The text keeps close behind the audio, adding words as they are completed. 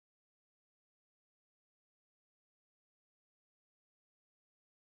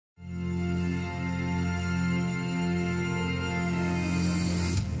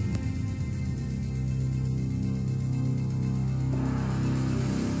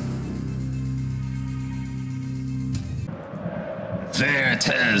There it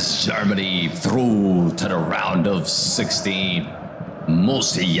is, Germany through to the round of 16.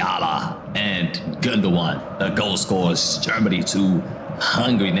 Musiala and Gundogan, the goal scorers. Germany 2,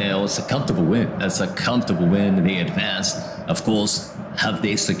 Hungary 0. It's a comfortable win. It's a comfortable win. They advanced. Of course, have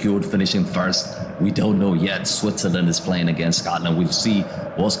they secured finishing first? We don't know yet. Switzerland is playing against Scotland. We'll see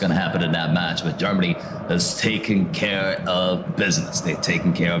what's going to happen in that match. But Germany is taking care of business. They're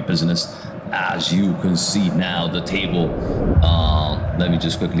taking care of business. As you can see now, the table. Let me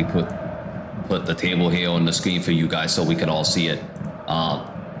just quickly put the table here on the screen for you guys so we can all see it.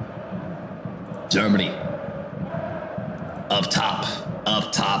 Germany up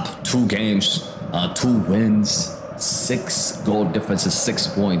top, 2 games, 2 wins, 6 goal differences, 6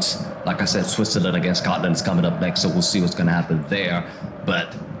 points. Like I said, Switzerland against Scotland is coming up next, so we'll see what's going to happen there.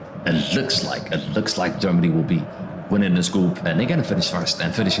 But it looks like Germany will be winning this group, and they're going to finish first.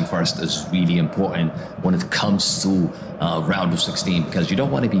 And finishing first is really important when it comes to round of 16, because you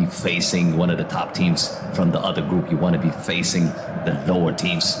don't want to be facing one of the top teams from the other group. You want to be facing the lower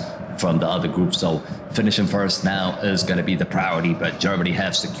teams from the other group. So finishing first now is going to be the priority. But Germany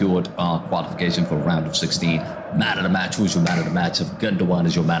have secured qualification for round of 16. Man of the match. Who's your man of the match? If Gundogan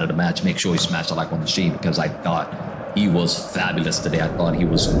is your man of the match, make sure you smash the like on the stream, because I thought he was fabulous today. I thought he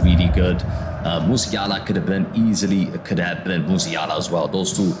was really good. Musiala could have been Musiala as well.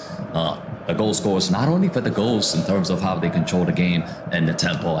 Those two goal scorers, not only for the goals in terms of how they control the game and the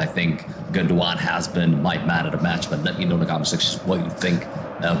tempo. I think Gundogan has been my man of the match. But let me know in the comment section what you think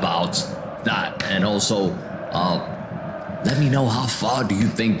about that. And also, let me know, how far do you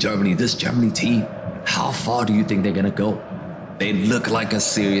think this Germany team, how far do you think they're going to go? They look like a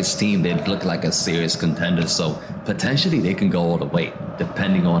serious team. They look like a serious contender. So potentially they can go all the way,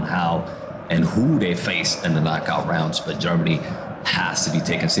 depending on how and who they face in the knockout rounds. But Germany has to be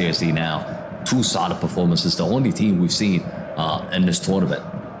taken seriously now. 2 solid performances. The only team we've seen in this tournament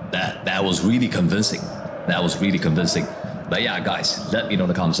that was really convincing. That was really convincing. But yeah, guys, let me know in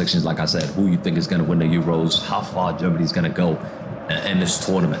the comment sections, like I said, who you think is going to win the Euros, how far Germany's going to go in this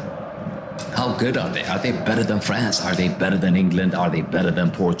tournament. How good are they? Are they better than France? Are they better than England? Are they better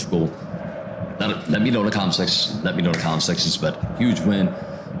than Portugal? Let me know in the comment sections. Let me know in the comment sections. But huge win.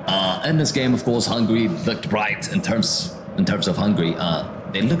 In this game, of course, Hungary looked bright in terms of Hungary.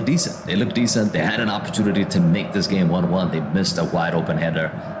 They looked decent. They looked decent. They had an opportunity to make this game 1-1. They missed a wide open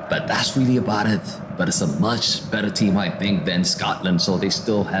header. But that's really about it. But it's a much better team, I think, than Scotland. So they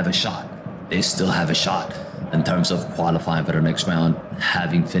still have a shot. They still have a shot in terms of qualifying for the next round,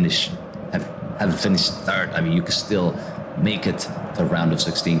 having finished third. I mean, you could still make it to round of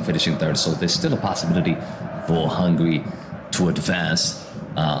 16, finishing third. So there's still a possibility for Hungary to advance.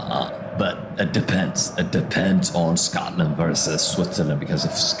 But it depends. It depends on Scotland versus Switzerland, because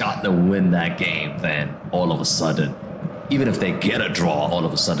if Scotland win that game, then all of a sudden, even if they get a draw, all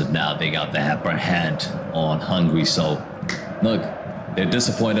of a sudden now they got the upper hand on Hungary. So look, they're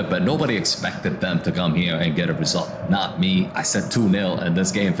disappointed, but nobody expected them to come here and get a result. Not me. I said 2-0, and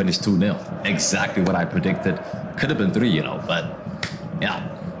this game finished 2-0. Exactly what I predicted. Could have been 3, you know, but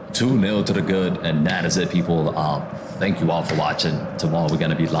yeah, 2-0 to the good, and that is it, people. Thank you all for watching. Tomorrow we're going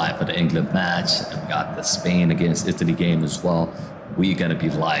to be live for the England match, and we got the Spain against Italy game as well. We're going to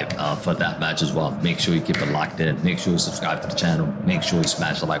be live for that match as well. Make sure you keep it locked in. Make sure you subscribe to the channel. Make sure you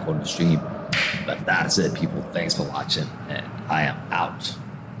smash the like on the stream. But that's it, people. Thanks for watching, and I am out.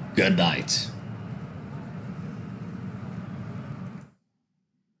 Good night.